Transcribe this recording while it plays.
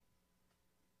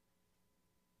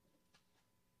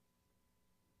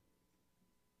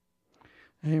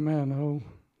Amen. Oh,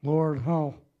 Lord,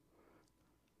 how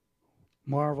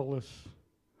marvelous,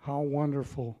 how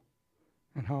wonderful,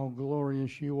 and how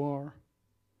glorious you are.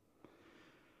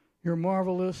 You're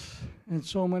marvelous in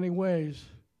so many ways.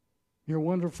 You're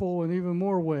wonderful in even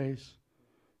more ways.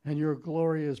 And you're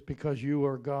glorious because you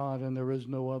are God and there is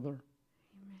no other. Amen.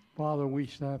 Father, we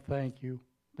thank you.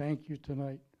 Thank you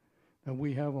tonight that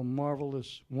we have a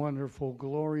marvelous, wonderful,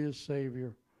 glorious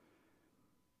Savior.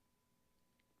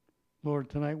 Lord,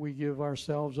 tonight we give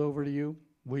ourselves over to you.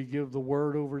 We give the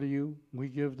word over to you. We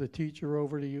give the teacher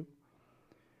over to you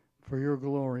for your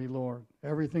glory, Lord.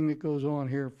 Everything that goes on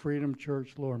here at Freedom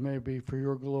Church, Lord, may it be for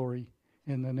your glory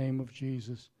in the name of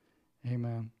Jesus.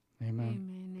 Amen. Amen.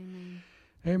 Amen.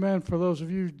 Amen. For those of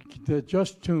you that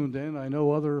just tuned in, I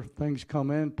know other things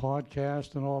come in,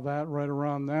 podcast and all that right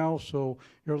around now. So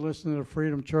you're listening to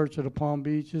Freedom Church at the Palm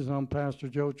Beaches. I'm Pastor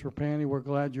Joe Trapani. We're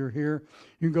glad you're here.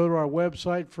 You can go to our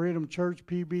website,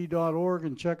 freedomchurchpb.org,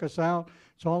 and check us out.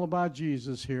 It's all about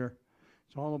Jesus here.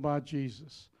 It's all about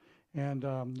Jesus. And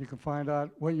you can find out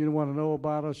what you want to know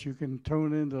about us. You can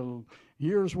tune into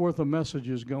years' worth of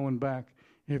messages going back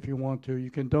if you want to. You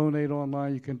can donate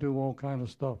online. You can do all kind of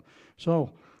stuff.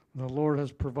 So the Lord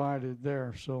has provided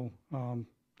there. So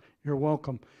you're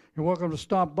welcome. You're welcome to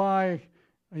stop by,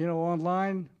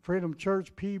 online,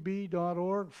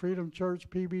 freedomchurchpb.org,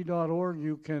 freedomchurchpb.org.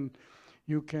 You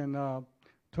can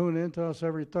tune into us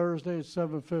every Thursday at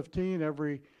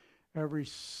 7:15, every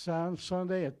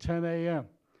Sunday at 10 a.m.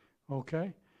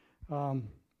 Okay?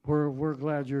 We're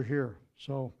glad you're here.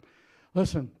 So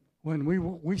listen. When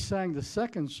we sang the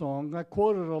second song, I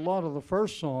quoted a lot of the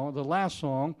first song, the last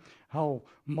song, how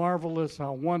marvelous,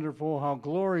 how wonderful, how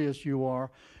glorious you are.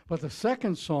 But the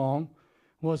second song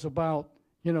was about,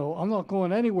 I'm not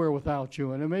going anywhere without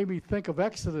you. And it made me think of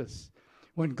Exodus,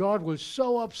 when God was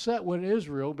so upset with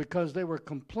Israel because they were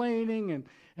complaining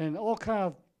and all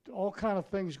kind of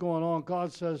things going on.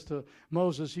 God says to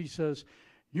Moses, he says,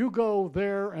 you go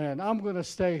there and I'm going to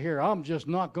stay here. I'm just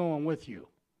not going with you.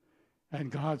 And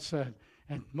God said,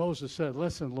 and Moses said,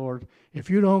 listen, Lord, if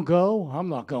you don't go, I'm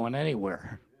not going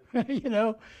anywhere.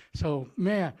 So,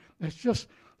 man, it's just,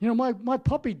 my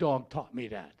puppy dog taught me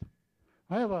that.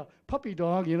 I have a puppy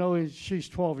dog, she's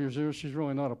 12 years old. She's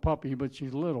really not a puppy, but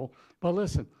she's little. But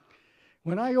listen,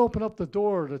 when I open up the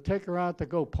door to take her out to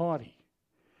go potty,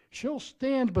 she'll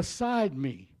stand beside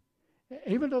me.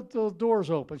 Even if the door's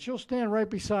open, she'll stand right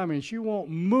beside me, and she won't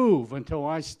move until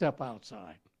I step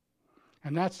outside.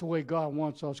 And that's the way God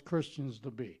wants us Christians to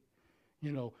be.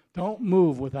 Don't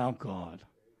move without God.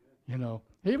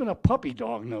 Even a puppy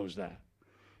dog knows that.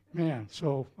 Man,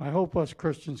 so I hope us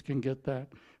Christians can get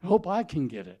that. I hope I can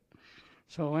get it.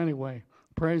 So anyway,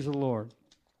 praise the Lord.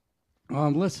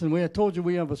 Listen, I told you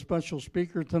we have a special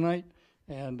speaker tonight.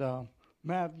 And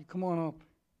Matt, you come on up.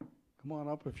 Come on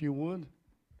up if you would.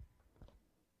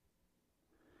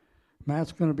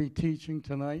 Matt's going to be teaching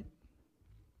tonight.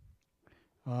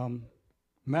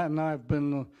 Matt and I have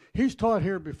been, he's taught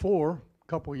here before, a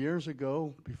couple years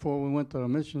ago, before we went on a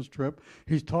missions trip.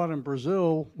 He's taught in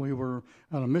Brazil. We were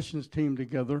on a missions team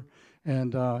together,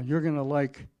 and you're gonna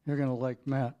like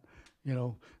Matt.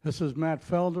 This is Matt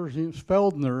Feldner.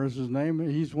 Feldner is his name.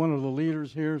 He's one of the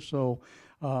leaders here. So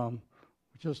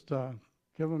just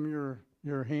give him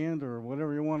your hand or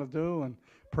whatever you want to do, and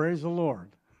praise the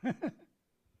Lord.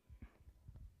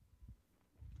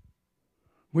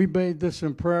 We made this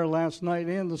in prayer last night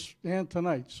and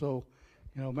tonight, so,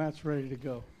 Matt's ready to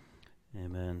go.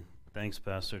 Amen. Thanks,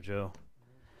 Pastor Joe.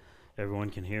 Everyone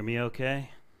can hear me okay?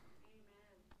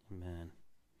 Amen.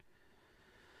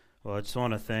 Well, I just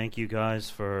want to thank you guys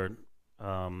for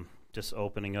just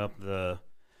opening up the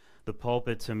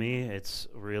pulpit to me. It's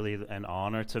really an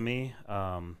honor to me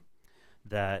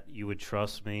that you would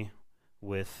trust me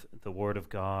with the Word of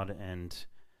God, and,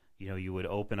 you would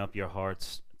open up your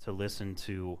hearts to listen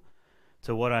to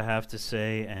what I have to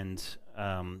say, and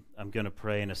I'm going to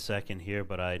pray in a second here,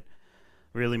 but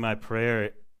my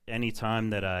prayer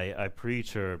anytime that I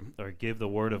preach or give the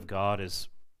Word of God is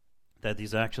that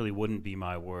these actually wouldn't be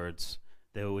my words.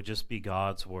 They would just be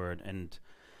God's Word, and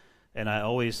I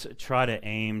always try to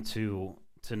aim to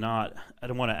not, I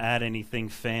don't want to add anything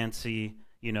fancy,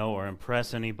 or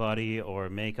impress anybody or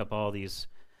make up all these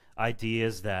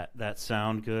ideas that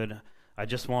sound good. I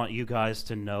just want you guys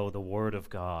to know the Word of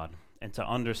God and to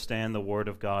understand the Word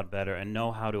of God better and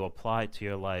know how to apply it to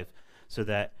your life so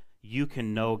that you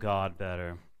can know God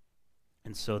better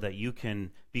and so that you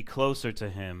can be closer to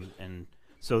Him and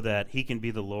so that He can be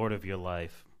the Lord of your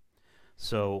life.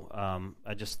 So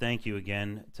I just thank you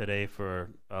again today for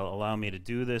allowing me to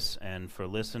do this and for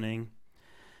listening.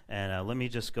 And let me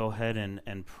just go ahead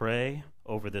and pray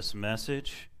over this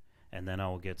message, and then I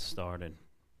will get started.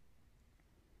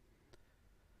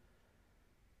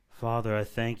 Father, I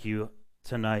thank you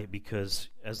tonight because,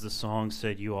 as the song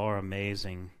said, you are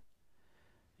amazing.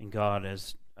 And God,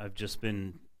 as I've just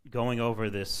been going over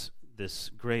this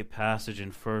great passage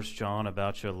in 1 John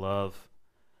about your love,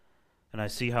 and I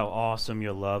see how awesome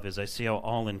your love is. I see how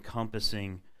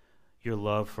all-encompassing your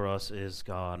love for us is,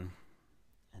 God.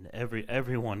 And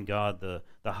everyone, God, the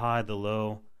high, the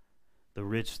low, the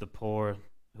rich, the poor,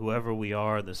 whoever we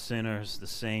are, the sinners, the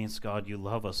saints, God, you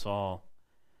love us all.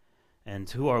 And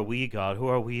who are we, God? Who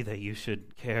are we that you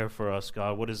should care for us,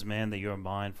 God? What is man that you're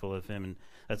mindful of him? And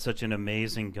that such an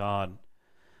amazing God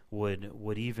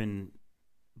would even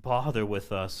bother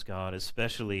with us, God,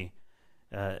 especially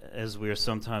as we are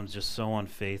sometimes just so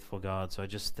unfaithful, God. So I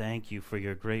just thank you for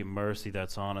your great mercy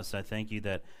that's on us. I thank you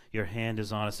that your hand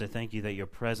is on us. I thank you that your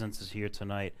presence is here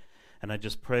tonight. And I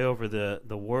just pray over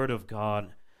the word of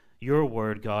God, your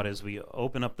word, God, as we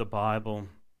open up the Bible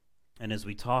and as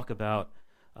we talk about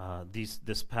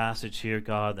this passage here,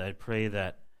 God, I pray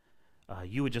that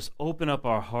you would just open up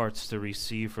our hearts to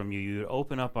receive from you. You would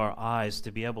open up our eyes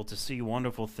to be able to see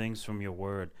wonderful things from your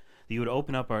word. That you would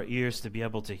open up our ears to be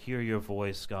able to hear your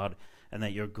voice, God, and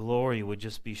that your glory would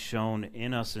just be shown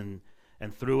in us and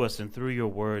through us and through your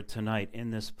word tonight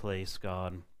in this place,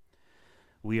 God.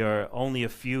 We are only a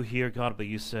few here, God, but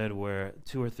you said where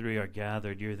 2 or 3 are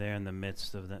gathered, you're there in the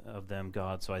midst of them,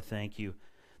 God. So I thank you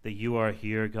that you are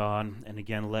here, God. And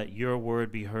again, let your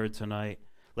word be heard tonight.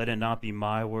 Let it not be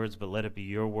my words, but let it be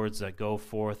your words that go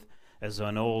forth. As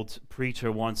an old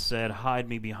preacher once said, hide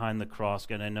me behind the cross.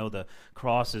 And I know the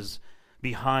cross is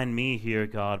behind me here,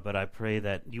 God, but I pray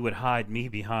that you would hide me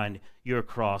behind your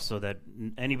cross so that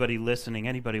anybody listening,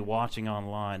 anybody watching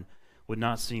online would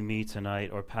not see me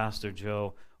tonight or Pastor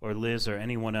Joe or Liz or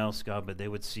anyone else, God, but they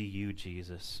would see you,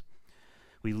 Jesus.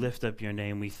 We lift up your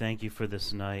name. We thank you for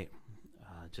this night.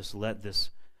 Just let this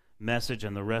message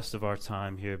and the rest of our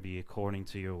time here be according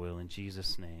to your will. In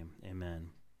Jesus' name, amen.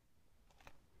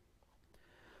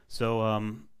 So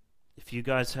if you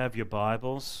guys have your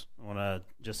Bibles, I want to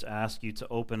just ask you to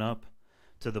open up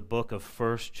to the book of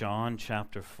 1 John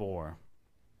chapter 4.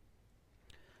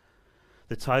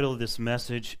 The title of this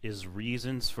message is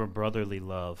Reasons for Brotherly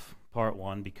Love, part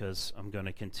 1, because I'm going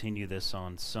to continue this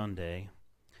on Sunday.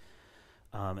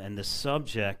 And the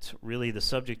subject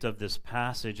of this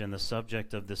passage and the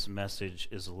subject of this message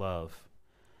is love.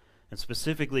 And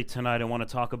specifically tonight I want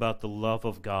to talk about the love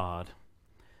of God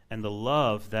and the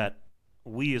love that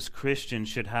we as Christians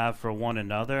should have for one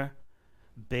another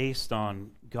based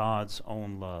on God's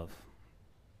own love.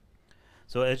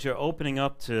 So as you're opening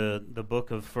up to the book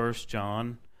of 1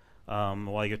 John,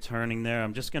 while you're turning there,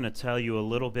 I'm just going to tell you a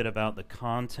little bit about the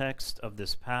context of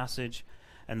this passage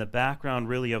and the background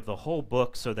really of the whole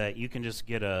book so that you can just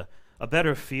get a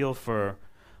better feel for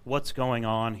what's going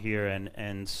on here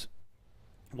and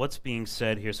what's being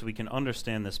said here so we can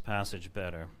understand this passage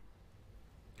better.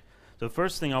 The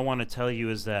first thing I want to tell you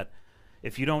is that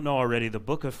if you don't know already, the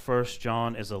book of 1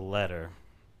 John is a letter.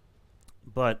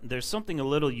 But there's something a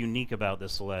little unique about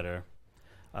this letter.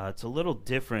 It's a little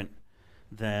different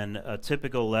than a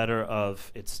typical letter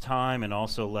of its time and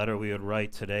also a letter we would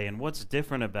write today. And what's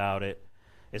different about it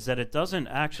is that it doesn't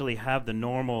actually have the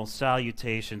normal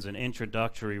salutations and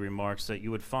introductory remarks that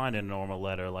you would find in a normal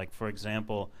letter. Like, for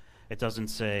example, it doesn't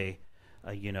say,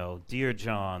 Dear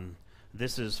John,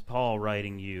 this is Paul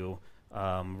writing you,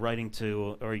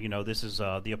 this is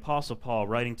the Apostle Paul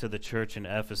writing to the church in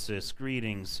Ephesus,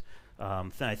 greetings,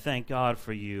 I thank God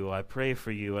for you, I pray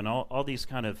for you, and all these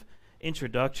kind of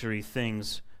introductory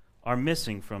things are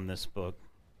missing from this book.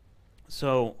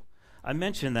 So I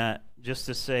mention that just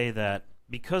to say that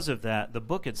because of that, the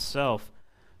book itself,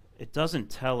 it doesn't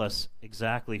tell us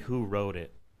exactly who wrote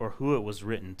it or who it was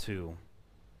written to.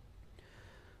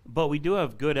 But we do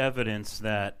have good evidence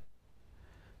that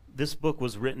this book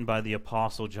was written by the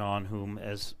Apostle John, whom,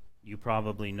 as you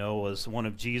probably know, was one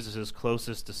of Jesus'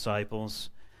 closest disciples.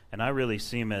 And I really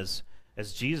see him as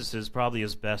Jesus' probably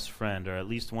his best friend, or at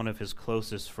least one of his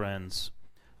closest friends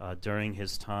during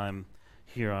his time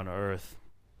here on earth.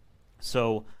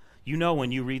 So,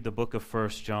 when you read the book of 1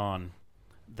 John,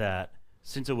 that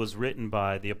since it was written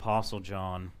by the Apostle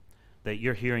John, that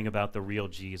you're hearing about the real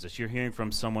Jesus. You're hearing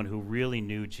from someone who really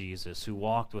knew Jesus, who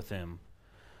walked with him,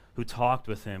 who talked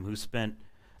with him, who spent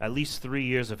at least 3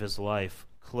 years of his life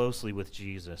closely with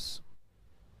Jesus.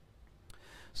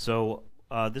 So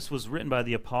this was written by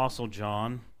the Apostle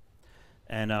John,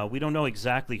 and we don't know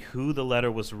exactly who the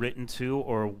letter was written to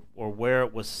or where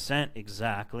it was sent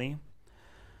exactly,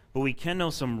 but we can know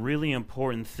some really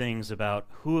important things about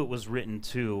who it was written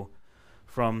to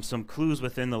from some clues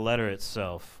within the letter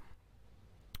itself.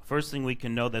 First thing we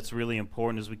can know that's really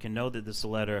important is we can know that this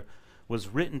letter was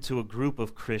written to a group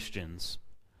of Christians.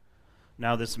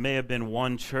 Now, this may have been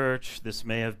one church, this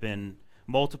may have been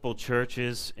multiple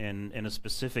churches in a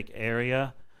specific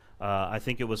area. I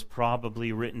think it was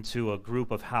probably written to a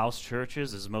group of house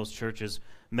churches, as most churches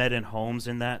met in homes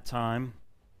in that time.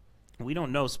 We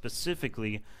don't know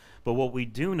specifically, but what we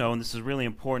do know, and this is really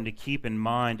important to keep in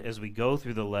mind as we go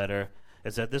through the letter,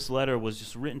 is that this letter was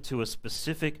just written to a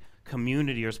specific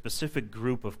community or specific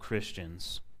group of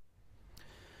Christians.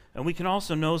 And we can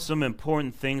also know some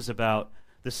important things about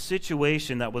the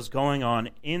situation that was going on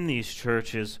in these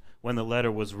churches when the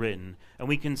letter was written. And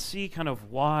we can see kind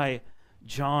of why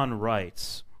John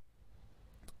writes.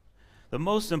 The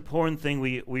most important thing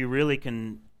we really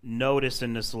can notice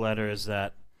in this letter is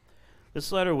that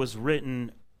this letter was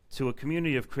written to a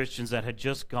community of Christians that had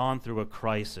just gone through a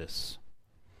crisis.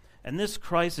 And this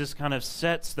crisis kind of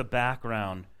sets the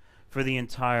background for the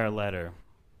entire letter.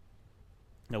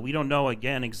 Now, we don't know,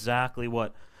 again, exactly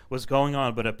what was going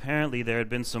on, but apparently there had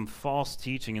been some false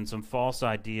teaching and some false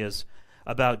ideas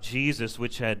about Jesus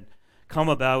which had come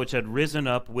about, which had risen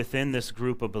up within this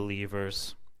group of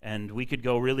believers. And we could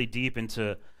go really deep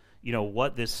into,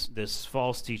 what this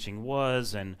false teaching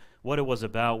was and what it was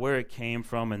about, where it came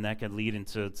from, and that could lead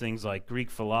into things like Greek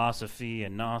philosophy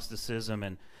and Gnosticism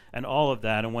and all of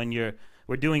that. And when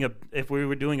if we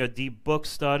were doing a deep book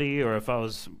study, or if I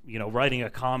was, writing a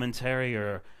commentary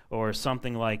or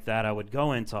something like that, I would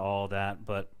go into all that.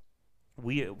 But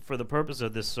for the purpose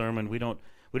of this sermon, we don't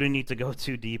need to go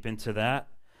too deep into that.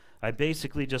 I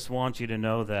basically just want you to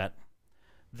know that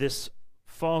this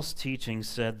false teaching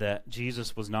said that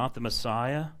Jesus was not the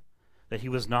Messiah, that he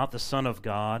was not the Son of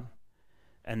God,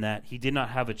 and that he did not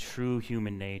have a true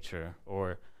human nature,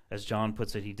 or as John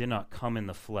puts it, he did not come in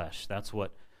the flesh. That's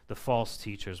what the false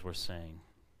teachers were saying.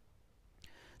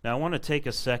 Now, I want to take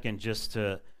a second just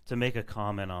to make a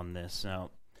comment on this.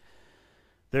 Now,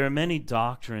 there are many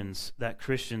doctrines that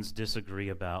Christians disagree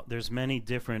about. There's many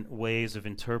different ways of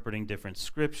interpreting different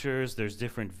scriptures. There's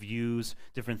different views,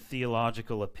 different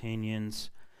theological opinions.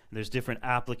 There's different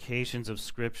applications of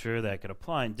scripture that could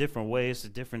apply in different ways to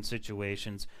different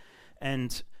situations.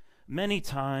 And many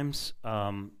times,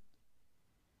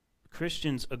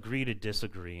 Christians agree to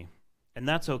disagree. And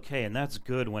that's okay, and that's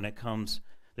good when it comes.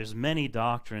 There's many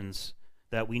doctrines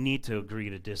that we need to agree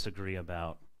to disagree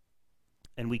about.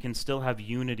 And we can still have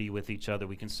unity with each other.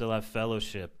 We can still have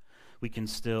fellowship. We can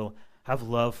still have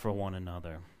love for one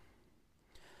another.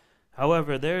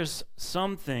 However, there's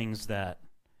some things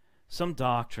some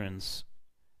doctrines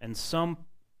and some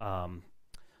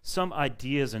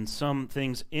ideas and some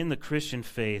things in the Christian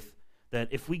faith that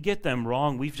if we get them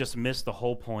wrong, we've just missed the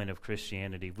whole point of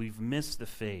Christianity. We've missed the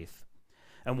faith.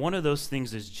 And one of those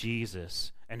things is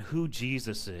Jesus and who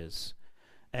Jesus is.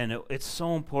 And it's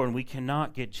so important. We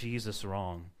cannot get Jesus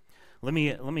wrong. Let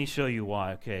me show you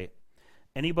why. Okay,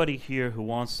 anybody here who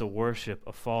wants to worship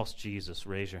a false Jesus,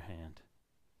 raise your hand.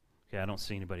 Okay, I don't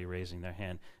see anybody raising their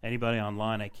hand. Anybody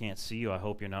online, I can't see you. I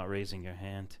hope you're not raising your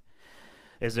hand.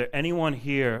 Is there anyone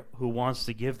here who wants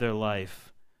to give their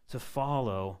life to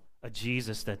follow a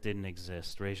Jesus that didn't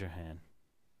exist? Raise your hand.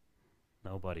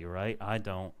 Nobody, right? I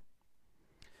don't.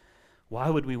 Why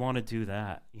would we want to do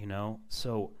that,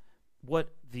 So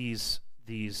what these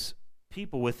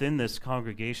people within this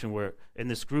congregation were, in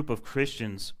this group of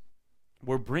Christians,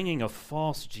 were bringing a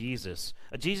false Jesus,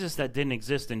 a Jesus that didn't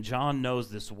exist, and John knows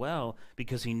this well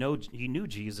because he knew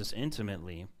Jesus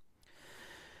intimately.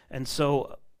 And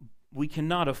so we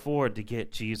cannot afford to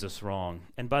get Jesus wrong.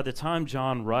 And by the time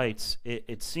John writes,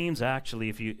 it seems actually,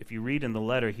 if you read in the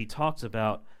letter, he talks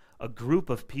about a group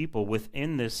of people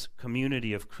within this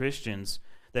community of Christians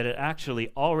that had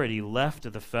actually already left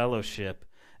the fellowship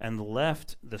and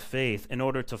left the faith in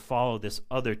order to follow this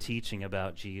other teaching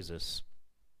about Jesus.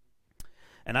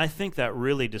 And I think that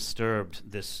really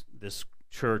disturbed this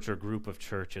church or group of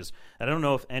churches. I don't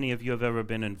know if any of you have ever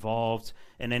been involved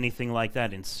in anything like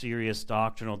that, in serious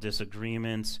doctrinal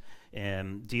disagreements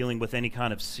and dealing with any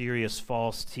kind of serious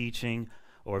false teaching,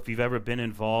 or if you've ever been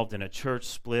involved in a church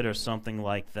split or something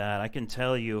like that. I can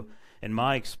tell you, in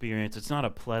my experience, it's not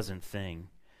a pleasant thing.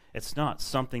 It's not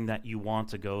something that you want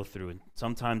to go through. And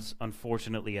sometimes,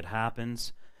 unfortunately, it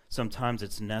happens. Sometimes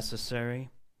it's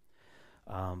necessary.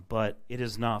 But it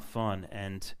is not fun,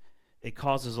 and it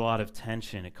causes a lot of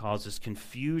tension. It causes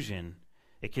confusion.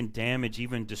 It can damage,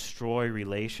 even destroy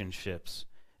relationships.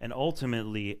 And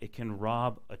ultimately, it can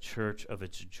rob a church of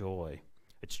its joy.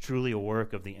 It's truly a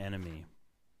work of the enemy.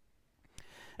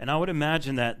 And I would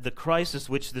imagine that the crisis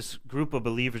which this group of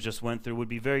believers just went through would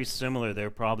be very similar.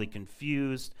 They're probably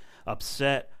confused,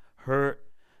 upset, hurt,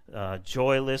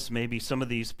 joyless. Maybe some of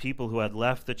these people who had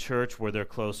left the church were their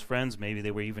close friends. Maybe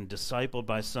they were even discipled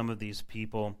by some of these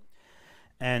people.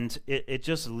 And it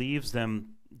just leaves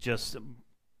them just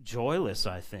joyless,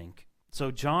 I think.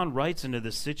 So John writes into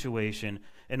this situation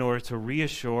in order to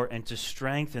reassure and to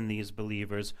strengthen these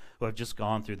believers who have just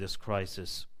gone through this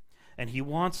crisis. And he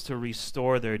wants to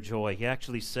restore their joy. He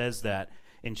actually says that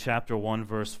in chapter 1,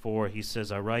 verse 4. He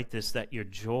says, I write this that your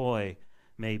joy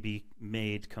may be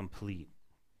made complete.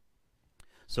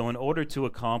 So in order to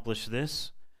accomplish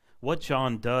this, what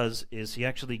John does is he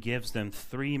actually gives them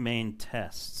 3 main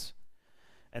tests.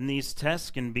 And these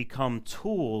tests can become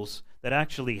tools that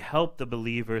actually help the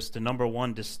believers to, number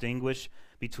 1, distinguish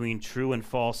between true and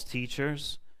false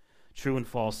teachers, true and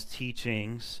false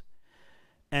teachings.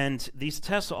 And these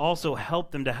tests also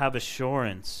help them to have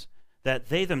assurance that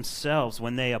they themselves,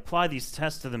 when they apply these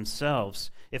tests to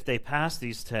themselves, if they pass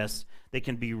these tests, they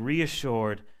can be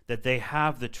reassured that they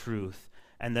have the truth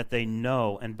and that they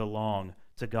know and belong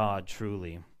to God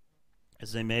truly.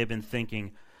 As they may have been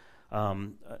thinking,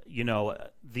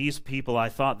 these people, I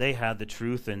thought they had the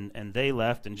truth and they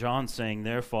left, and John's saying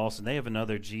they're false and they have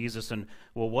another Jesus. And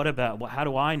well, how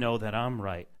do I know that I'm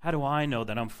right? How do I know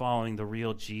that I'm following the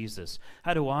real Jesus?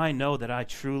 How do I know that I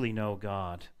truly know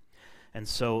God? And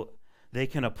so they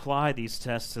can apply these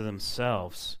tests to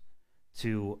themselves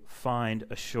to find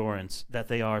assurance that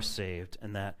they are saved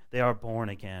and that they are born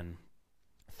again.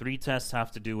 3 tests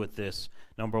have to do with this.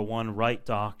 Number 1, right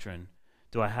doctrine.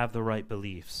 Do I have the right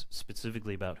beliefs,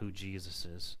 specifically about who Jesus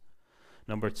is?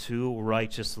 Number 2,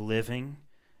 righteous living.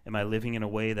 Am I living in a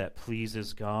way that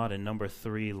pleases God? And number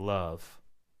 3, love.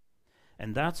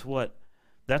 And that's what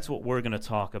we're going to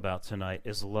talk about tonight,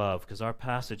 is love, because our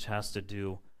passage has to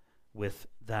do with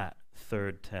that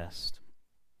 3rd test.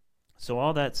 So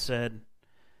all that said,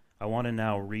 I want to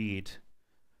now read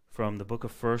from the book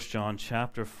of 1 John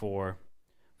chapter 4,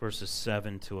 verses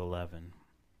 7 to 11.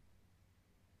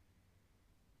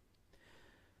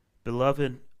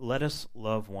 Beloved, let us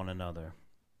love one another,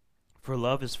 for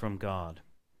love is from God.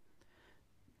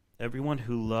 Everyone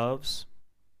who loves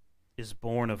is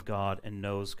born of God and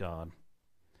knows God.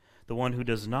 The one who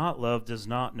does not love does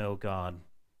not know God,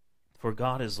 for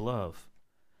God is love.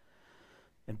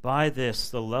 And by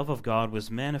this the love of God was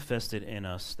manifested in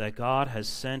us, that God has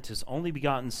sent his only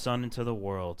begotten Son into the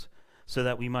world, so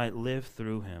that we might live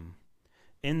through him.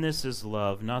 In this is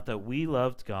love, not that we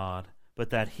loved God, but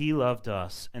that he loved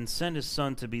us and sent his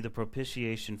Son to be the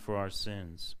propitiation for our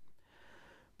sins.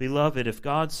 Beloved, if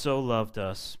God so loved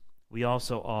us, we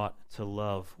also ought to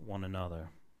love one another.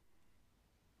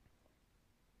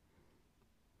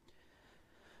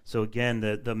 So again,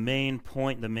 the main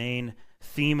point, the main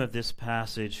theme of this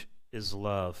passage is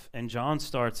love. And John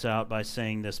starts out by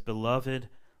saying this, Beloved,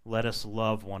 let us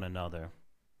love one another.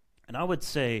 And I would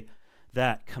say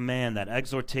that command, that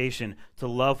exhortation to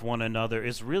love one another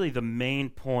is really the main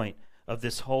point of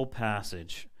this whole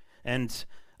passage. And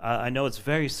I know it's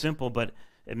very simple, but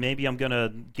maybe I'm going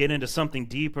to get into something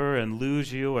deeper and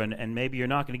lose you, and maybe you're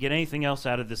not going to get anything else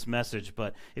out of this message.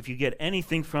 But if you get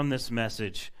anything from this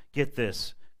message, get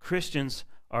this. Christians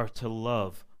are to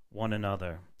love one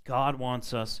another. God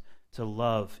wants us to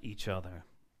love each other.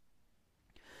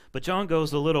 But John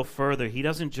goes a little further. He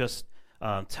doesn't just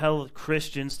tell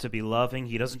Christians to be loving.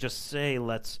 He doesn't just say,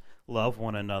 let's love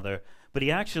one another. But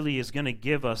he actually is going to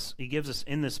gives us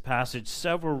in this passage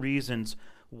several reasons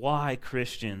why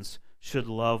Christians should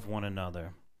love one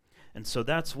another. And so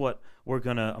that's what I'm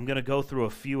going to go through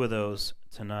a few of those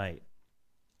tonight.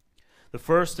 The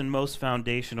first and most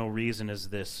foundational reason is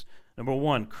this. Number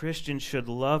 1, Christians should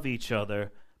love each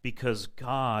other because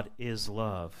God is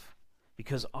love.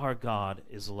 Because our God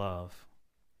is love.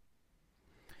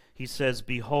 He says,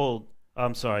 Beloved,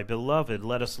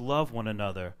 let us love one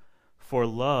another, for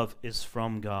love is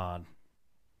from God.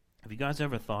 Have you guys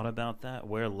ever thought about that,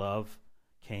 where love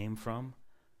came from?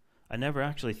 I never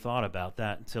actually thought about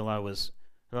that until I was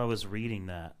reading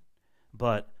that.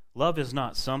 But love is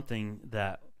not something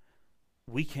that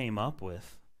we came up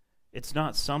with. It's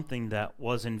not something that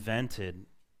was invented.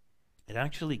 It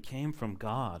actually came from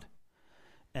God.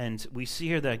 And we see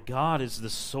here that God is the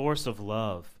source of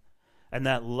love, and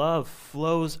that love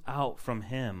flows out from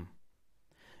him.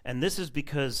 And this is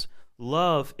because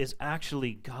love is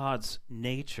actually God's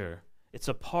nature. It's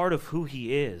a part of who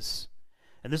he is.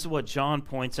 And this is what John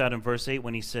points out in verse 8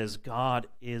 when he says, God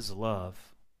is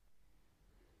love.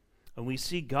 And we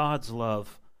see God's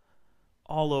love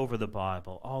all over the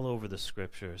Bible, all over the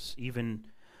Scriptures. Even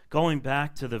going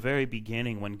back to the very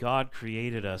beginning when God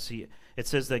created us, it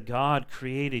says that God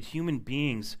created human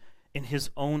beings in his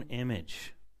own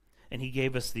image. And he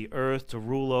gave us the earth to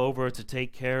rule over, to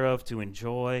take care of, to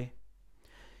enjoy.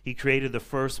 He created the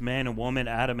first man and woman,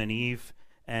 Adam and Eve.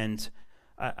 And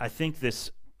I think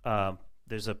there's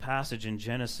a passage in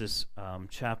Genesis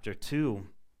chapter 2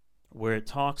 where it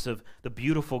talks of the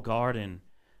beautiful garden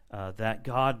that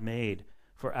God made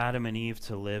for Adam and Eve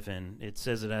to live in. It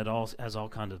says it has all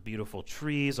kinds of beautiful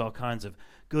trees, all kinds of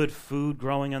good food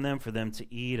growing on them for them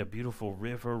to eat, a beautiful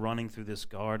river running through this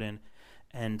garden.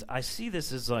 And I see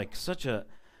this as like such a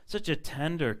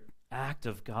tender act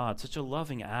of God, such a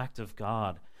loving act of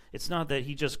God. It's not that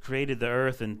he just created the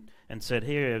earth and said,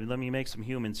 here, let me make some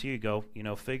humans, here you go,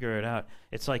 figure it out.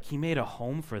 It's like he made a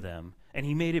home for them, and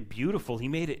he made it beautiful, he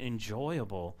made it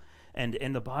enjoyable.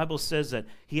 And the Bible says that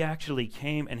he actually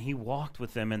came and he walked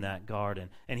with them in that garden,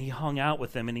 and he hung out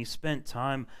with them, and he spent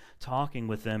time talking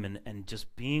with them and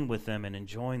just being with them and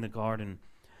enjoying the garden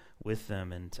with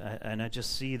them. And I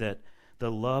just see that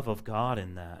the love of God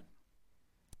in that.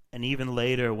 And even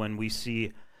later when we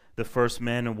see the first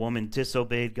man and woman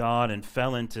disobeyed God and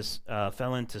fell into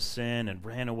sin and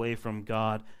ran away from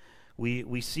God,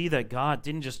 we see that God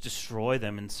didn't just destroy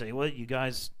them and say, well, you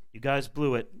guys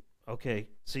blew it. Okay,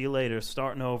 see you later,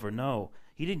 starting over. No,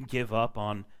 he didn't give up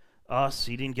on us.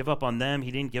 He didn't give up on them.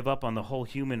 He didn't give up on the whole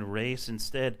human race.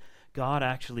 Instead, God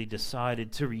actually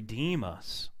decided to redeem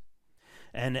us.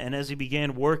 And as he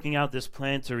began working out this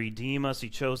plan to redeem us, he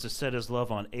chose to set his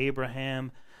love on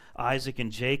Abraham, Isaac,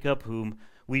 and Jacob, whom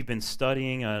we've been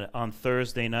studying on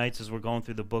Thursday nights as we're going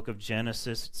through the book of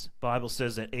Genesis. The Bible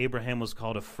says that Abraham was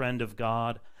called a friend of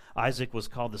God. Isaac was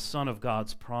called the son of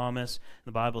God's promise.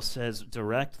 The Bible says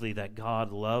directly that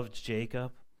God loved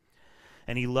Jacob.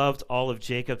 And he loved all of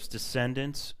Jacob's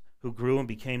descendants who grew and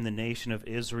became the nation of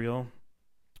Israel.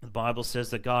 The Bible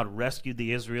says that God rescued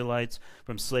the Israelites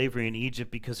from slavery in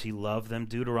Egypt because he loved them.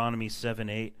 Deuteronomy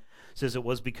 7:8 says it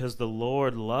was because the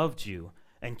Lord loved you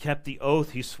and kept the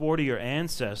oath he swore to your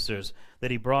ancestors,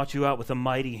 that he brought you out with a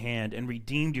mighty hand and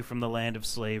redeemed you from the land of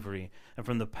slavery and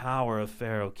from the power of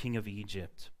Pharaoh, king of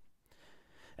Egypt.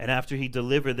 And after he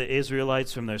delivered the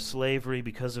Israelites from their slavery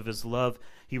because of his love,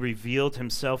 he revealed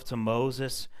himself to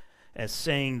Moses as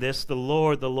saying this, the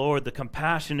Lord, the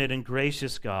compassionate and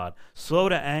gracious God, slow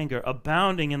to anger,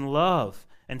 abounding in love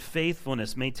and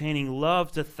faithfulness, maintaining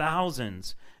love to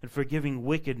thousands, and forgiving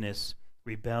wickedness,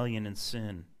 rebellion, and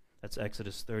sin. That's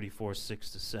Exodus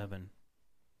 34:6-7.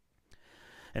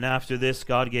 And after this,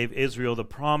 God gave Israel the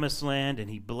promised land, and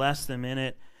he blessed them in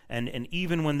it. And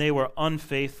even when they were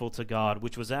unfaithful to God,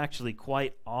 which was actually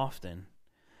quite often,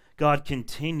 God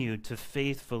continued to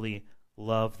faithfully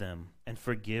love them and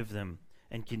forgive them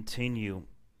and continue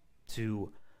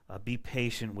to be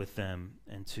patient with them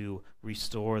and to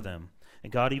restore them.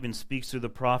 And God even speaks through the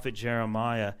prophet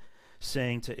Jeremiah,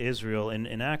 saying to Israel,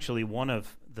 in actually one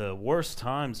of the worst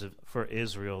times for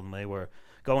Israel, and they were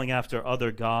going after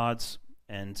other gods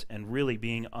and really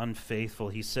being unfaithful,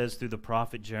 he says through the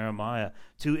prophet Jeremiah,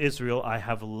 to Israel, I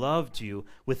have loved you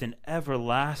with an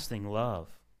everlasting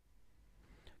love.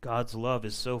 God's love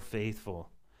is so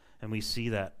faithful, and we see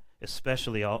that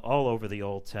especially all over the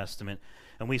Old Testament.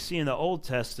 And we see in the Old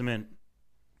Testament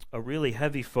a really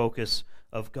heavy focus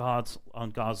of God's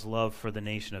love for the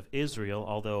nation of Israel,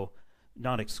 although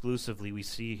not exclusively. We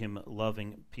see him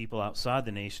loving people outside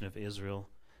the nation of Israel.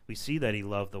 We see that he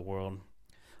loved the world,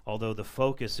 although the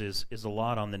focus is a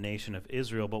lot on the nation of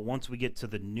Israel. But once we get to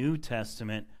the New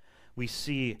Testament, we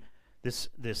see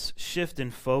this shift in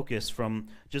focus from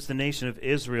just the nation of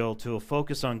Israel to a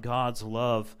focus on God's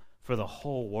love for the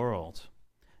whole world.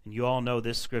 And you all know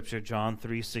this scripture, John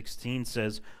 3:16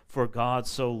 says, for God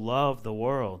so loved the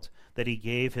world that he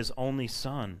gave his only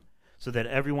Son, so that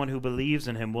everyone who believes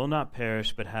in him will not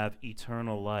perish but have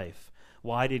eternal life.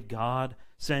 Why did God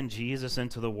send Jesus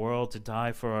into the world to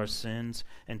die for our sins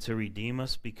and to redeem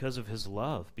us? Because of his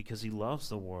love, because he loves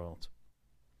the world.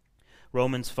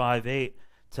 Romans 5:8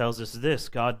 tells us this,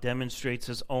 God demonstrates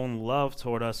his own love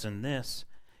toward us in this,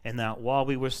 and that while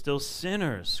we were still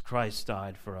sinners, Christ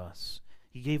died for us.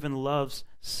 He even loves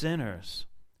sinners.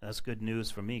 That's good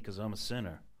news for me because I'm a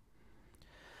sinner.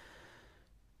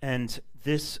 And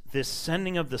this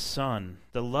sending of the Son,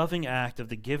 the loving act of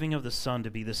the giving of the Son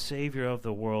to be the Savior of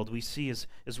the world, we see is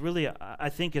really, I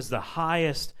think, is the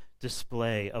highest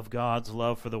display of God's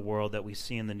love for the world that we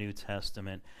see in the New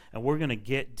Testament. And we're going to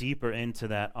get deeper into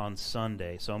that on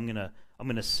Sunday, so I'm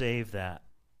going to save that.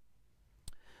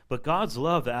 But God's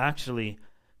love actually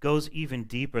goes even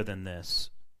deeper than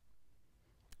this,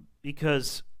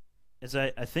 because, as I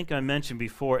think I mentioned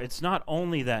before, it's not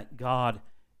only that God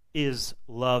is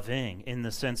loving in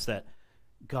the sense that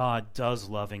God does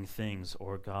loving things,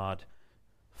 or God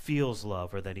feels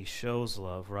love, or that he shows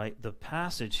love, right? The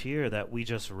passage here that we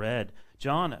just read,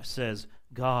 John says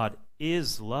God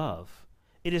is love.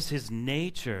 It is his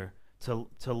nature to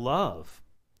love.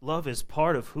 Love is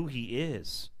part of who he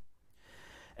is.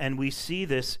 And we see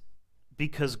this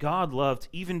because God loved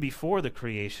even before the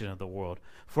creation of the world.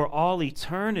 For all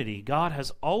eternity, God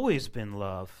has always been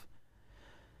love.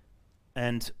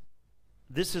 And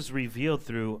this is revealed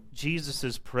through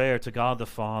Jesus' prayer to God the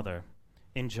Father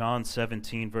in John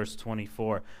 17, verse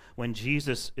 24. When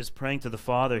Jesus is praying to the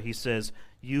Father, he says,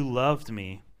 "You loved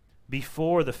me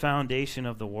before the foundation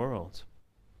of the world."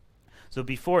 So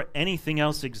before anything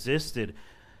else existed,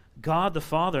 God the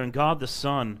Father and God the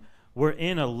Son were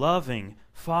in a loving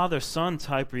father-son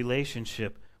type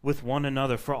relationship with one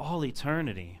another for all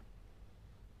eternity.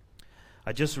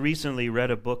 I just recently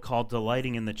read a book called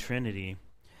Delighting in the Trinity,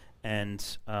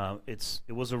 and it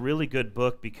was a really good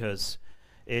book because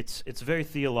it's very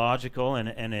theological,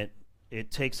 and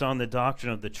it takes on the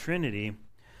doctrine of the Trinity,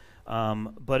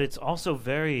 but it's also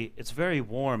very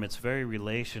warm, it's very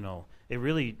relational.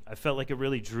 I felt like it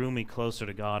really drew me closer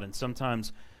to God. And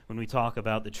sometimes when we talk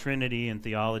about the Trinity and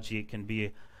theology, it can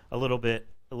be a little bit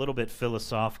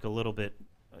philosophical, a little bit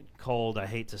cold. I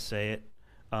hate to say it,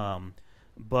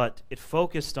 but it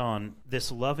focused on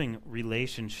this loving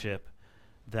relationship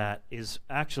that is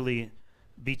actually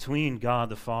between God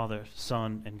the Father,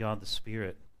 Son, and God the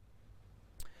Spirit.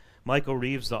 Michael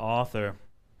Reeves, the author,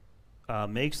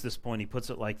 makes this point. He puts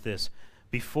it like this: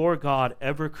 before God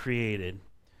ever created,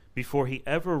 before he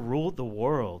ever ruled the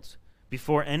world,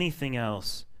 before anything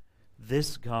else,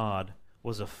 this God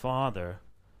was a father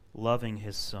loving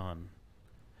his Son.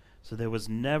 So there was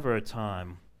never a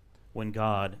time when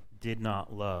God did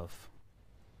not love.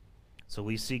 So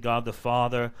we see God the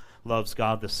Father loves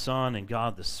God the Son and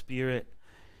God the Spirit.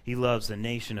 He loves the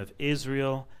nation of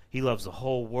Israel. He loves the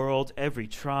whole world, every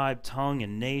tribe, tongue,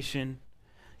 and nation.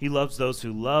 He loves those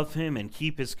who love him and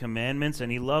keep his commandments,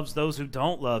 and he loves those who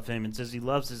don't love him, and says he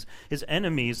loves his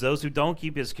enemies, those who don't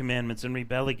keep his commandments and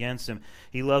rebel against him.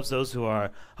 He loves those who are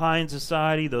high in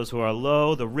society, those who are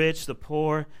low, the rich, the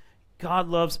poor. God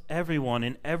loves everyone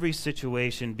in every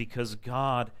situation because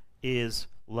God is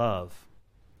love.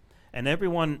 And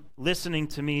everyone listening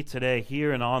to me today,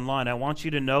 here and online, I want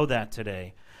you to know that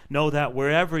today. Know that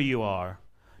wherever you are,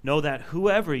 know that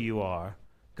whoever you are,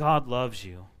 God loves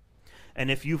you. And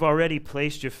if you've already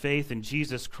placed your faith in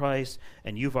Jesus Christ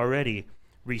and you've already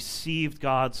received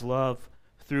God's love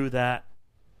through that,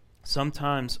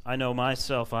 sometimes I know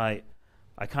myself, I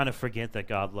kind of forget that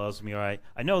God loves me, or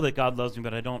I know that God loves me,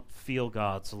 but I don't feel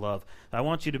God's love. I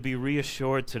want you to be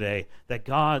reassured today that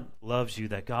God loves you,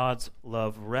 that God's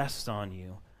love rests on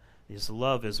you. His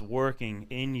love is working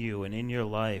in you and in your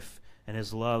life, and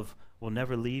his love will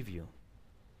never leave you.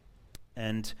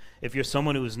 And if you're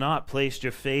someone who has not placed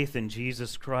your faith in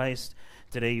Jesus Christ,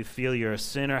 today you feel you're a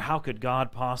sinner, how could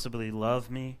God possibly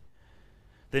love me?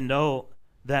 Then know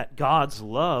that God's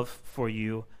love for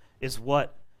you is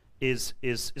what is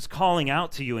calling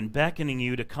out to you and beckoning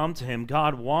you to come to him.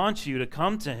 God wants you to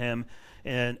come to him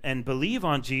and believe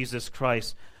on Jesus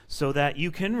Christ so that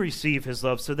you can receive his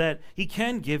love, so that he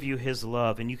can give you his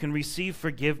love, and you can receive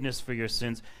forgiveness for your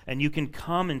sins, and you can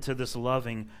come into this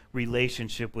loving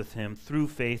relationship with him through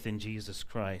faith in Jesus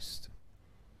Christ.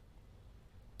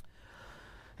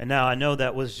 And now I know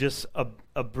that was just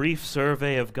a brief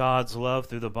survey of God's love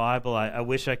through the Bible. I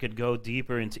wish I could go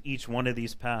deeper into each one of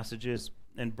these passages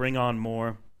and bring on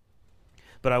more.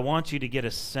 But I want you to get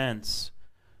a sense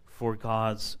for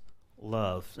God's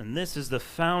love. And this is the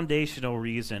foundational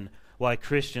reason why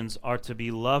Christians are to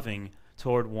be loving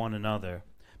toward one another,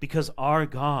 because our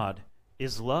God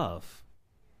is love.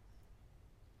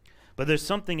 But there's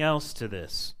something else to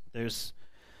this. There's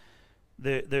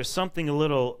something a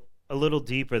little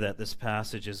deeper that this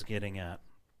passage is getting at.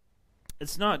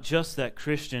 It's not just that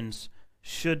Christians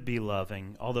should be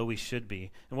loving, although we should be.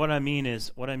 And what I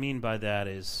mean by that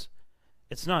is,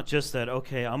 it's not just that,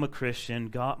 okay, I'm a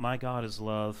Christian, my God is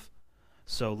love,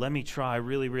 so let me try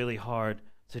really, really hard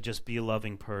to just be a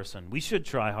loving person. We should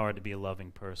try hard to be a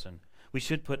loving person. We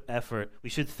should put effort. We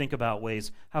should think about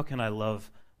ways, how can I love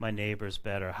my neighbors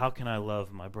better? How can I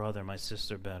love my brother, my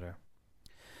sister better?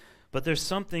 But there's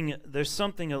something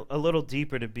a little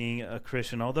deeper to being a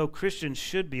Christian. Although Christians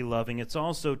should be loving, it's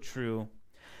also true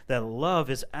that love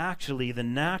is actually the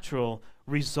natural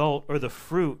result or the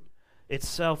fruit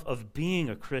itself of being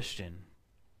a Christian.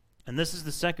 And this is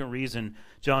the second reason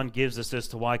John gives us as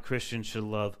to why Christians should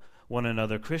love one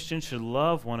another. Christians should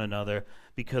love one another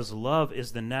because love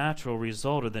is the natural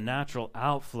result or the natural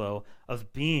outflow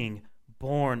of being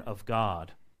born of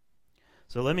God.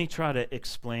 So let me try to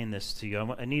explain this to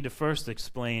you. I need to first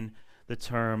explain the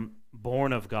term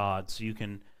born of God so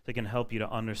they can help you to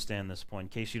understand this point in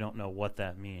case you don't know what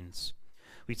that means.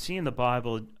 We see in the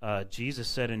Bible, Jesus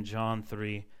said in John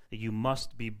 3 that you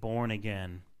must be born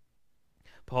again.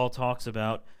 Paul talks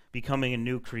about becoming a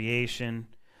new creation.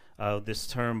 This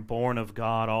term born of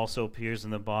God also appears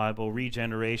in the Bible.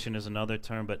 Regeneration is another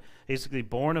term, but basically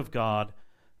born of God,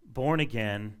 born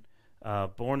again,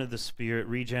 born of the Spirit,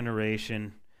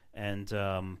 regeneration, and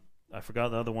I forgot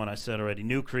the other one I said already,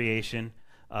 new creation.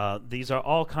 These are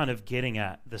all kind of getting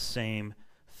at the same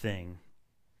thing.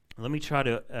 Let me try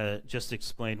to just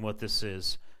explain what this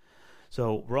is.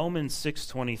 So Romans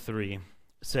 6:23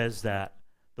 says that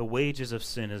the wages of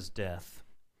sin is death.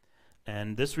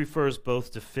 And this refers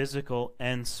both to physical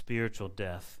and spiritual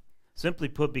death. Simply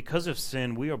put, because of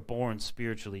sin, we are born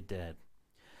spiritually dead.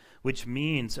 Which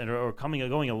means,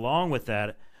 going along with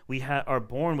that, we are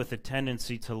born with a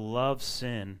tendency to love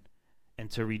sin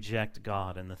and to reject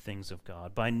God and the things of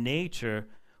God. By nature,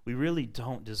 we really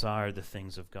don't desire the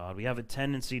things of God. We have a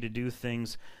tendency to do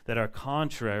things that are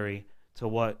contrary to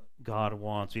what God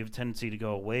wants. We have a tendency to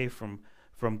go away from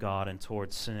God and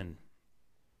towards sin.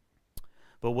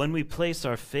 But when we place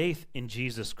our faith in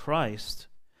Jesus Christ,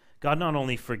 God not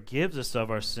only forgives us of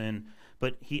our sin,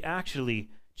 but he actually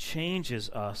changes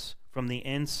us from the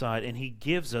inside, and he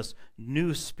gives us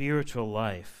new spiritual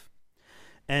life.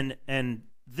 And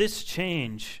this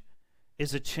change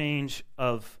is a change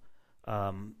of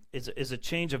is a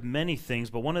change of many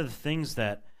things, but one of the things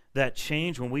that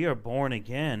change when we are born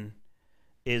again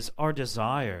is our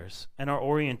desires and our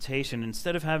orientation.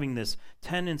 Instead of having this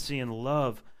tendency and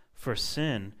love for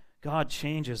sin, God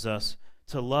changes us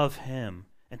to love him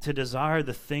and to desire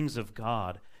the things of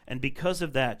God. And because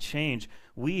of that change,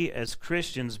 we as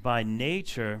Christians by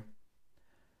nature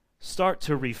start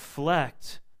to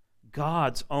reflect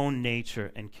God's own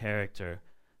nature and character,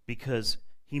 because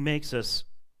he makes us,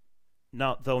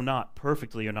 though not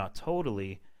perfectly or not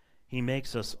totally, he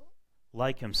makes us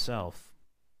like himself.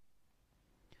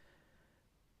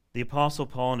 The Apostle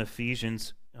Paul in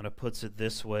Ephesians puts it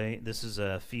this way. This is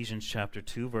Ephesians chapter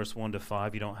 2, verse 1 to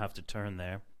 5. You don't have to turn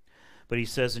there. But he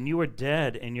says, "And you were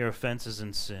dead in your offenses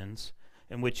and sins,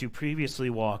 in which you previously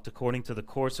walked according to the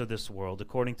course of this world,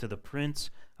 according to the prince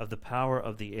of the power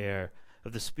of the air,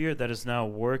 of the spirit that is now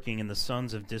working in the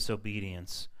sons of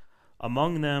disobedience.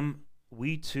 Among them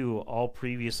we too all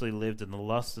previously lived in the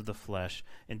lust of the flesh,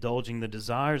 indulging the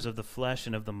desires of the flesh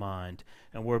and of the mind,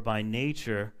 and were by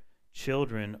nature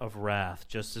children of wrath,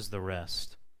 just as the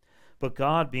rest. But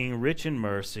God, being rich in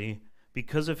mercy,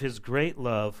 because of his great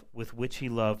love with which he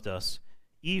loved us,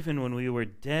 even when we were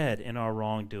dead in our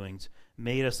wrongdoings,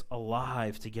 made us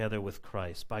alive together with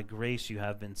Christ. By grace you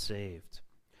have been saved."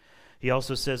 He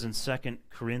also says in 2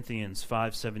 Corinthians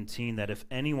 5:17 that if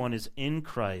anyone is in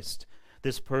Christ,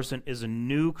 this person is a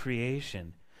new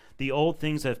creation. The old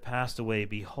things have passed away.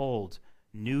 Behold,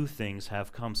 new things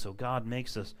have come. So God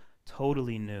makes us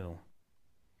totally new.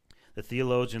 The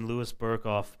theologian Louis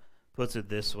Berkhoff puts it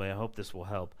this way. I hope this will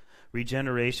help.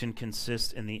 Regeneration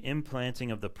consists in the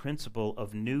implanting of the principle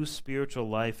of new spiritual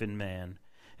life in man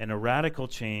and a radical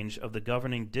change of the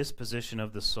governing disposition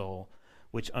of the soul,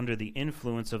 which under the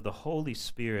influence of the Holy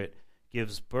Spirit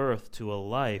gives birth to a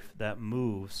life that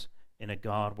moves in a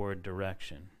Godward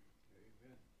direction.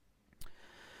 Amen.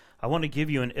 I want to give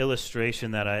you an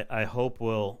illustration that I hope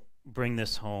will bring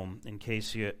this home in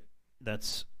case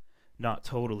that's not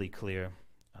totally clear.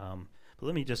 But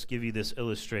let me just give you this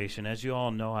illustration. As you all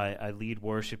know, I lead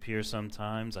worship here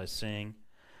sometimes. I sing,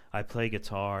 I play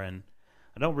guitar, and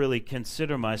I don't really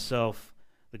consider myself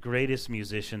the greatest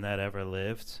musician that ever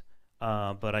lived.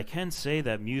 But I can say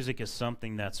that music is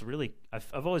something that's really,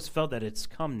 I've always felt that it's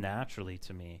come naturally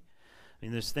to me. I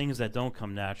mean, there's things that don't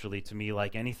come naturally to me,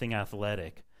 like anything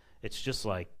athletic. It's just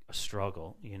like a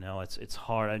struggle, it's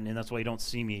hard, and that's why you don't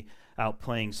see me out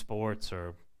playing sports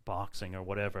or boxing or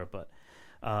whatever, but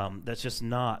that's just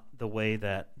not the way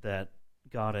that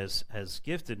God has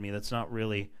gifted me. That's not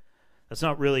really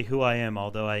who I am,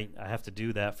 although I have to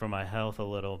do that for my health a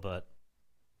little,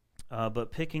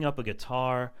 but picking up a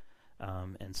guitar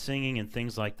and singing and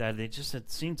things like that, it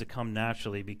seemed to come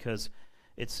naturally because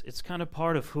it's kind of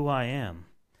part of who I am.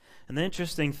 And the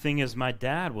interesting thing is my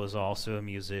dad was also a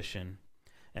musician,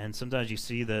 and sometimes you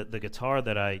see the guitar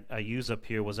that I use up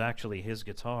here was actually his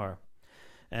guitar.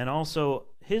 And also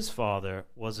his father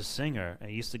was a singer, and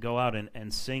he used to go out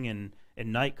and sing in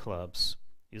nightclubs.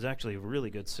 He was actually a really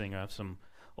good singer. I have some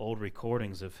old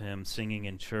recordings of him singing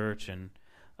in church, and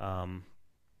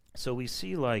so we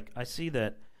see, I see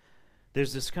that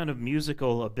there's this kind of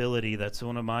musical ability that's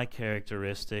one of my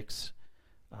characteristics.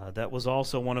 That was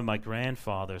also one of my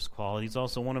grandfather's qualities,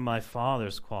 also one of my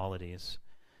father's qualities.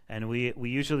 And we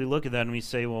usually look at that and we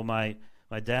say, well, my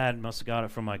dad must have got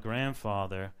it from my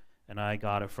grandfather, and I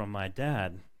got it from my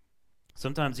dad.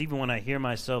 Sometimes even when I hear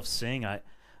myself sing, I'm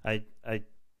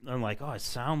like, oh, I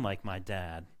sound like my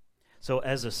dad. So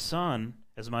as a son,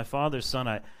 as my father's son,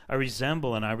 I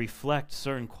resemble and I reflect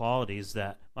certain qualities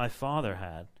that my father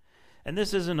had. And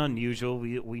this isn't unusual.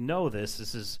 We know this.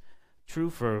 This is true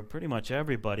for pretty much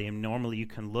everybody. And normally you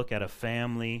can look at a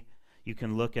family, you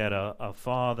can look at a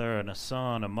father and a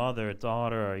son, a mother, a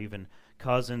daughter, or even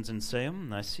cousins and say,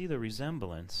 I see the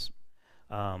resemblance.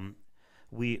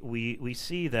 We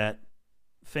see that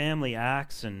family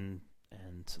acts and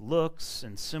looks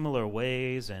in similar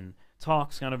ways and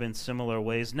talks kind of in similar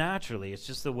ways naturally. It's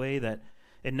just the way that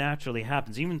it naturally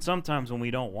happens. Even sometimes when we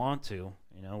don't want to,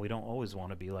 we don't always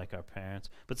want to be like our parents,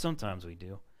 but sometimes we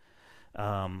do.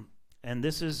 And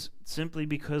this is simply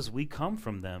because we come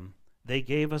from them. They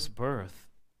gave us birth.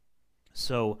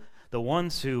 So the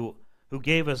ones who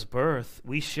gave us birth,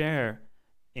 we share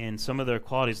in some of their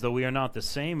qualities. Though we are not the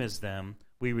same as them,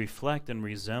 we reflect and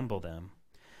resemble them.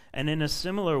 And in a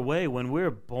similar way, when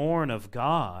we're born of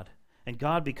God and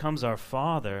God becomes our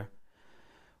Father,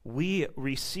 we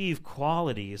receive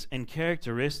qualities and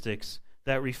characteristics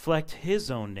that reflect His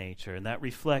own nature and that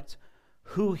reflect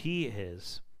who He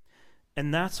is.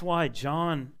 And that's why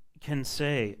John can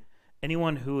say,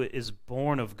 anyone who is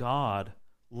born of God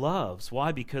loves.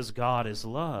 Why? Because God is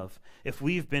love. If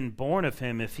we've been born of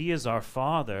Him, if He is our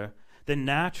Father, then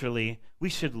naturally we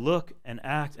should look and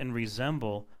act and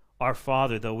resemble our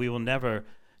Father, though we will never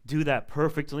do that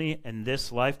perfectly in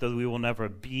this life, though we will never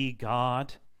be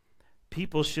God.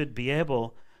 People should be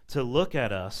able to look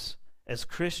at us as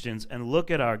Christians and look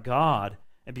at our God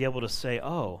and be able to say,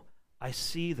 oh, I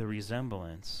see the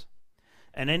resemblance.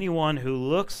 And anyone who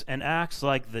looks and acts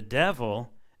like the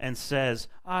devil and says,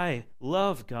 I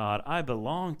love God, I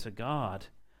belong to God,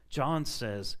 John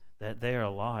says that they are a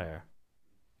liar.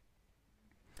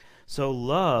 So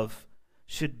love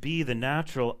should be the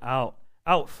natural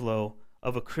outflow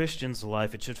of a Christian's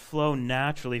life. It should flow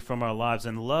naturally from our lives,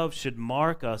 and love should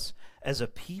mark us as a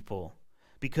people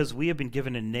because we have been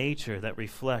given a nature that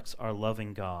reflects our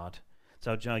loving God.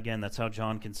 So again, that's how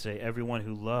John can say everyone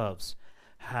who loves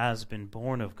has been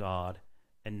born of God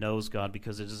and knows God,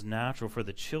 because it is natural for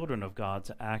the children of God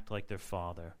to act like their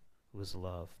Father, who is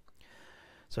love.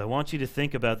 So I want you to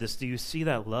think about this. Do you see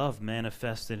that love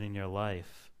manifested in your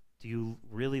life? Do you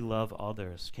really love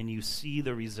others? Can you see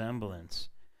the resemblance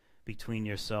between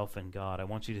yourself and God? I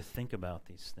want you to think about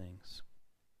these things.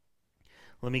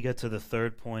 Let me get to the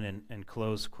third point and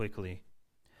close quickly.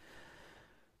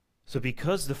 So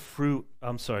because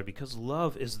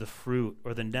love is the fruit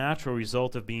or the natural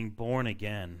result of being born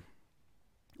again,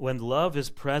 when love is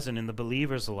present in the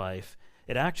believer's life,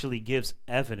 it actually gives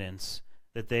evidence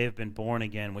that they have been born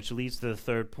again, which leads to the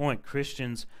third point.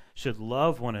 Christians should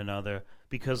love one another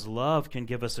because love can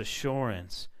give us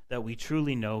assurance that we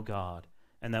truly know God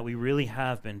and that we really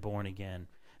have been born again.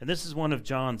 And this is one of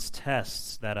John's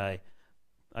tests that I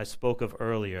spoke of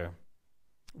earlier.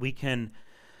 We can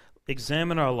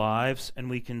examine our lives and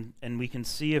we can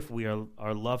see if we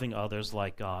are loving others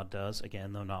like God does,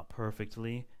 again, though not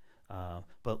perfectly,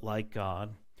 but like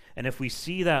God. And if we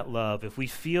see that love, if we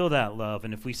feel that love,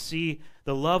 and if we see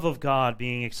the love of God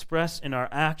being expressed in our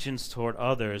actions toward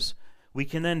others, we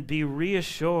can then be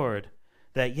reassured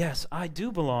that, yes, I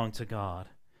do belong to God,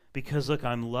 because look,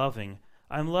 I'm loving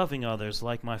others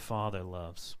like my Father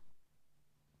loves.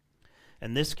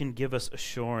 And this can give us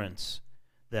assurance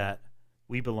that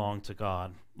we belong to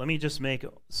God. Let me just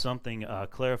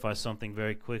clarify something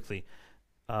very quickly.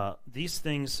 These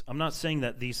things, I'm not saying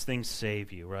that these things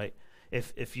save you, right?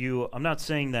 I'm not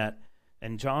saying that,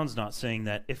 and John's not saying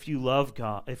that if you love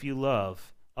God, if you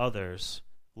love others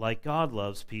like God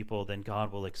loves people, then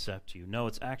God will accept you. No,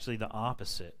 it's actually the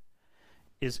opposite.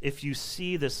 Is if you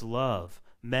see this love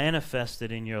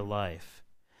manifested in your life,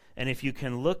 and if you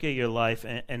can look at your life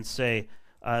and say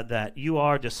that you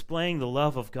are displaying the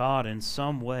love of God in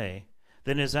some way,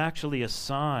 then is actually a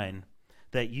sign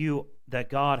that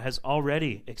God has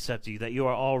already accepted you, that you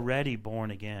are already born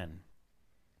again.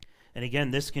 And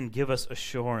again, this can give us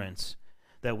assurance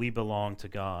that we belong to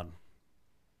God.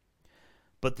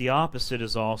 But the opposite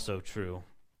is also true.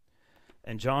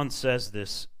 And John says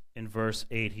this in verse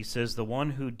 8. He says, "The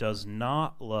one who does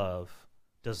not love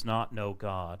does not know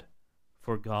God,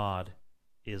 for God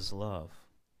is love."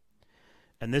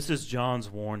 And this is John's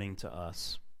warning to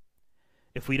us.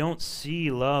 If we don't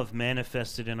see love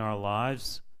manifested in our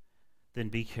lives, then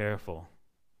be careful.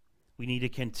 We need to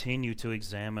continue to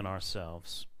examine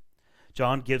ourselves.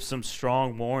 John gives some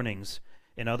strong warnings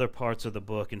in other parts of the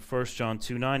book. In 1 John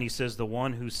 2:9, he says, the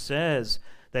one who says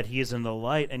that he is in the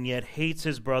light and yet hates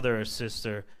his brother or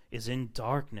sister is in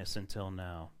darkness until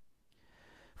now.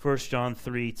 1 John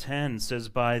 3:10 says,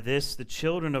 by this the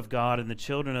children of God and the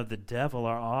children of the devil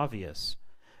are obvious.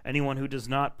 Anyone who does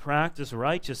not practice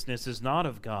righteousness is not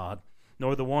of God,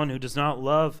 nor the one who does not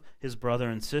love his brother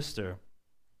and sister.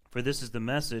 For this is the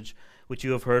message which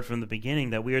you have heard from the beginning,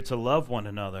 that we are to love one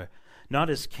another, not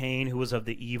as Cain, who was of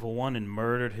the evil one and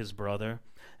murdered his brother.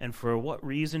 And for what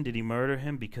reason did he murder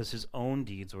him? Because his own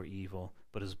deeds were evil,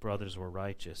 but his brothers were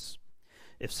righteous.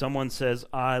 If someone says,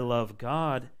 I love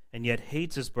God, and yet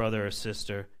hates his brother or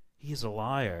sister, he is a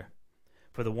liar.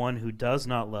 For the one who does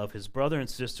not love his brother and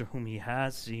sister whom he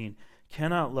has seen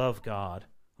cannot love God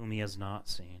whom he has not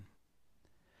seen.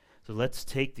 So let's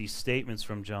take these statements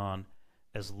from John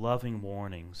as loving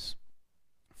warnings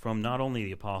from not only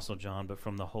the Apostle John, but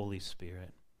from the Holy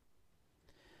Spirit.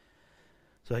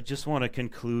 So I just want to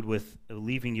conclude with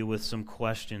leaving you with some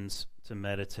questions to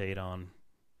meditate on.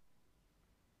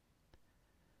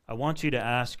 I want you to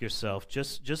ask yourself,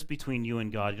 just between you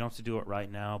and God, you don't have to do it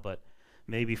right now, but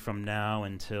maybe from now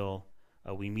until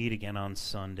we meet again on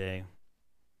Sunday,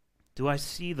 do I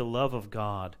see the love of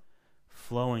God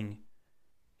flowing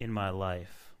in my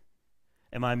life?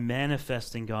 Am I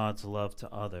manifesting God's love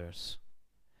to others?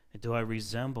 And do I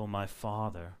resemble my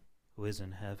Father who is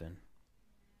in heaven?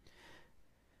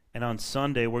 And on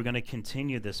Sunday, we're going to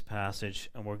continue this passage,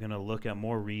 and we're going to look at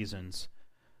more reasons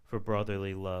for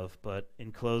brotherly love. But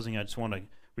in closing, I just want to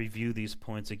review these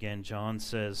points again. John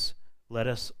says, let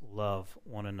us love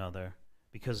one another,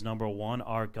 because number one,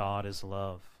 our God is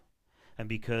love. And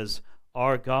because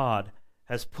our God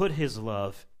has put his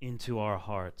love into our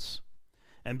hearts.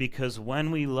 And because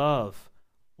when we love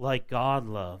like God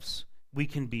loves, we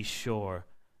can be sure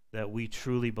that we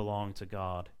truly belong to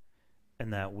God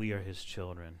and that we are his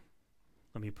children.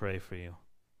 Let me pray for you.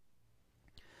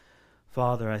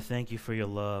 Father, I thank you for your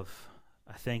love.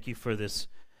 I thank you for this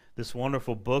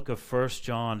wonderful book of 1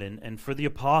 John and for the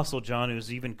Apostle John, who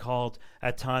is even called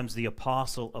at times the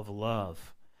Apostle of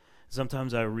Love.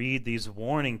 Sometimes I read these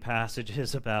warning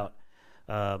passages about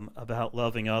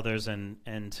loving others,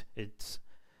 and it's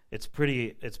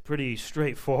pretty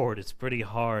straightforward. It's pretty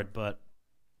hard, but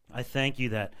I thank you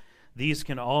that these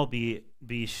can all be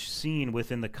seen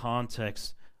within the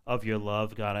context of your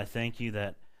love, God. I thank you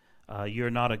that you're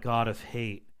not a God of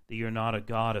hate, that you're not a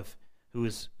God who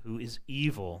is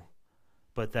evil,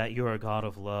 but that you're a God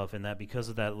of love, and that because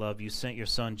of that love, you sent your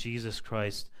Son, Jesus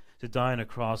Christ, to die on a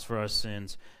cross for our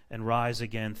sins and rise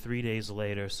again 3 days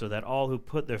later, so that all who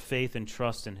put their faith and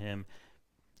trust in him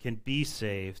can be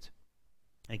saved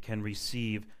and can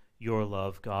receive your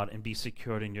love, God, and be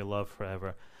secured in your love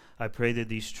forever. I pray that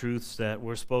these truths that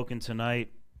were spoken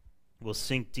tonight will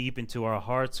sink deep into our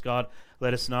hearts, God.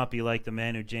 Let us not be like the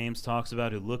man who James talks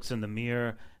about, who looks in the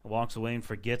mirror and walks away and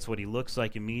forgets what he looks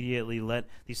like immediately. Let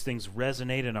these things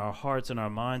resonate in our hearts and our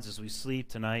minds as we sleep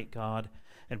tonight, God,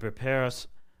 and prepare us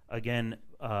again,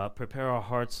 prepare our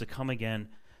hearts to come again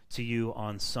to you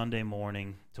on Sunday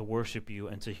morning to worship you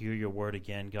and to hear your word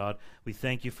again, God. We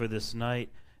thank you for this night,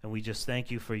 and we just thank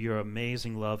you for your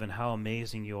amazing love and how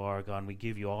amazing you are, God. And we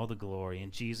give you all the glory. In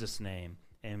Jesus' name,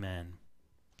 amen.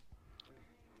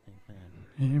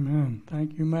 Amen. Amen.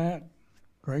 Thank you, Matt.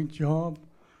 Great job.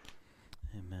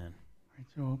 Amen.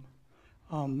 Great job.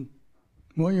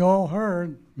 Well, you all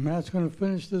heard, Matt's going to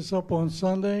finish this up on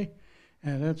Sunday,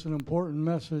 and that's an important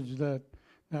message that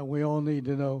we all need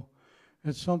to know.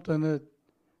 It's something that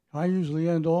I usually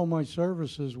end all my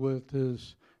services with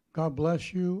is, God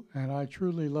bless you, and I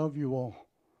truly love you all.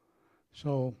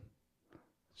 So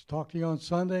let's talk to you on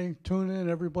Sunday. Tune in,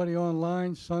 everybody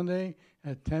online, Sunday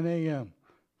at 10 a.m.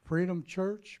 Freedom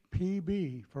Church,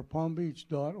 PB for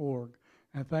palmbeach.org.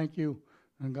 And thank you,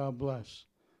 and God bless.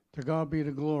 To God be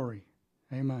the glory.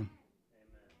 Amen.